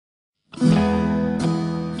You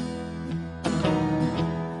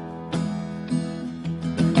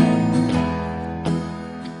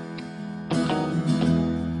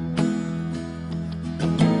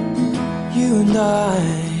and I,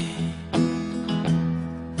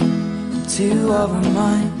 two of a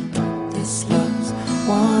mind. This love's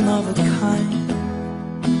one of a kind.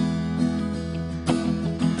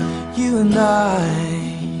 You and I,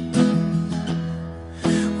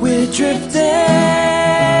 we're drifting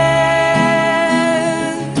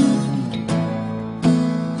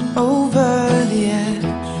over the edge,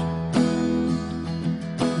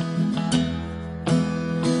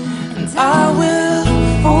 and I will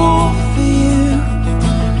fall for you,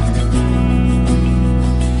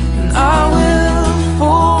 and I will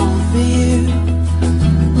fall for you.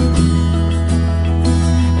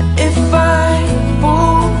 And if I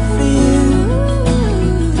fall for you,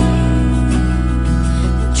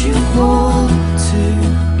 would you fall too?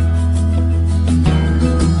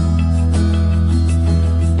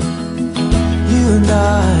 You and I,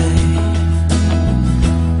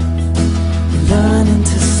 learning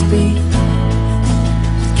to speak,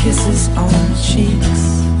 kisses on the cheeks.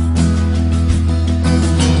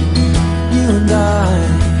 You and I,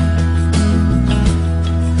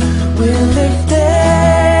 we're lifted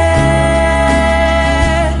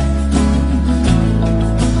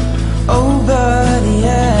over the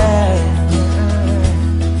edge,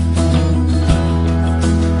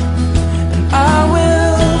 and I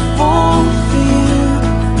will fall for you,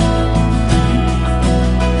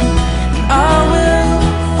 and I will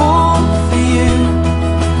fall for you.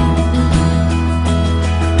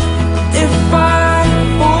 If I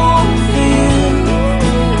fall for you,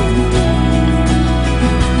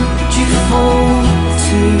 would you fall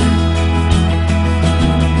too?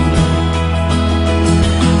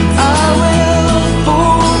 I will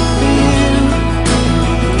fall for you,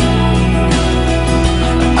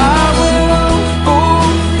 I will fall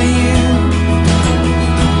for you.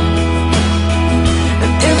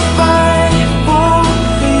 And if I fall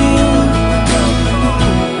for you,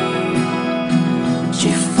 would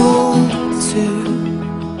you fall too?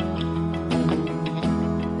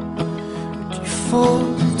 Would you fall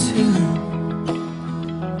too?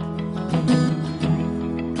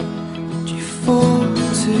 Would you fall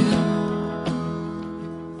too?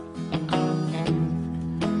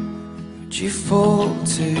 Would you fall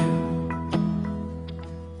too?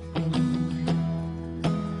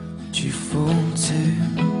 Would you fall too?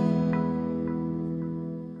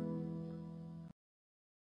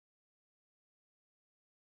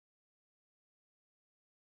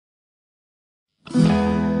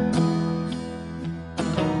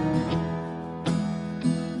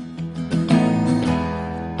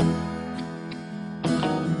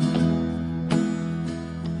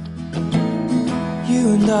 You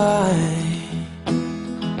and I,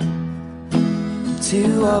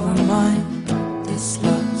 two of a mind. This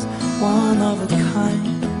love's one of a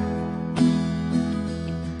kind.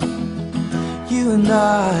 You and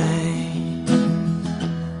I,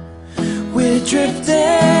 we're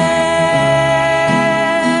drifting